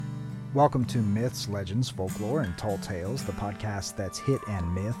Welcome to Myths, Legends, Folklore, and Tall Tales, the podcast that's hit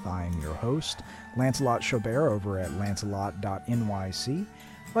and myth. I am your host, Lancelot Chaubert, over at lancelot.nyc.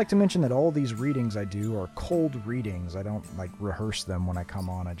 I'd like to mention that all these readings I do are cold readings. I don't rehearse them when I come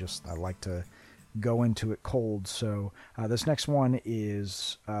on. I like to go into it cold. So this next one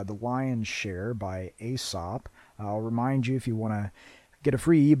is The Lion's Share by Aesop. I'll remind you, if you want to get a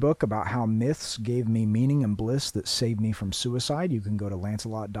free ebook about how myths gave me meaning and bliss that saved me from suicide, you can go to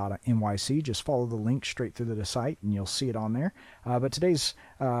lancelot.nyc. Just follow the link straight through to the site and you'll see it on there. But today's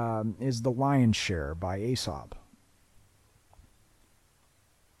is The Lion's Share by Aesop.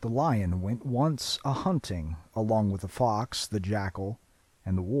 The lion went once a-hunting, along with the fox, the jackal,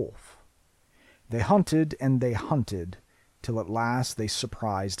 and the wolf. They hunted and they hunted, till at last they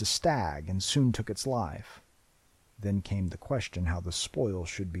surprised a stag and soon took its life. Then came the question how the spoil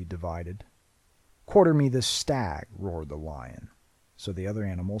should be divided. "Quarter me this stag," roared the lion. So the other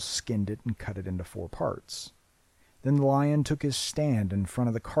animals skinned it and cut it into 4 parts. Then the lion took his stand in front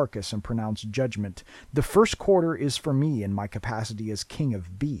of the carcass and pronounced judgment. "The first quarter is for me in my capacity as king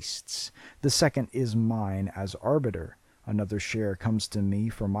of beasts. The second is mine as arbiter. Another share comes to me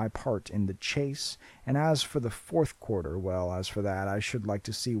for my part in the chase. And as for the 4th quarter, well, as for that, I should like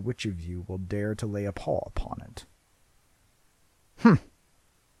to see which of you will dare to lay a paw upon it." "Humph!"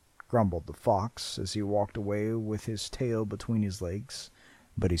 grumbled the fox as he walked away with his tail between his legs,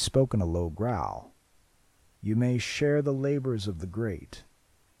 but he spoke in a low growl. "You may share the labors of the great,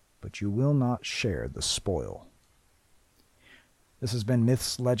 but you will not share the spoil." This has been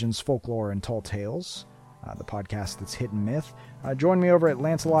Myths, Legends, Folklore, and Tall Tales, the podcast that's hit and myth. Join me over at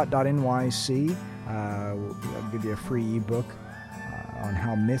lancelot.nyc. I'll give you a free ebook on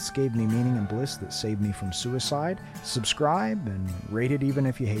how myths gave me meaning and bliss that saved me from suicide. Subscribe and rate it even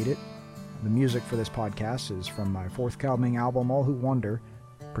if you hate it. The music for this podcast is from my forthcoming album, All Who Wonder,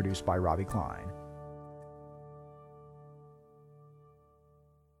 produced by Robbie Klein.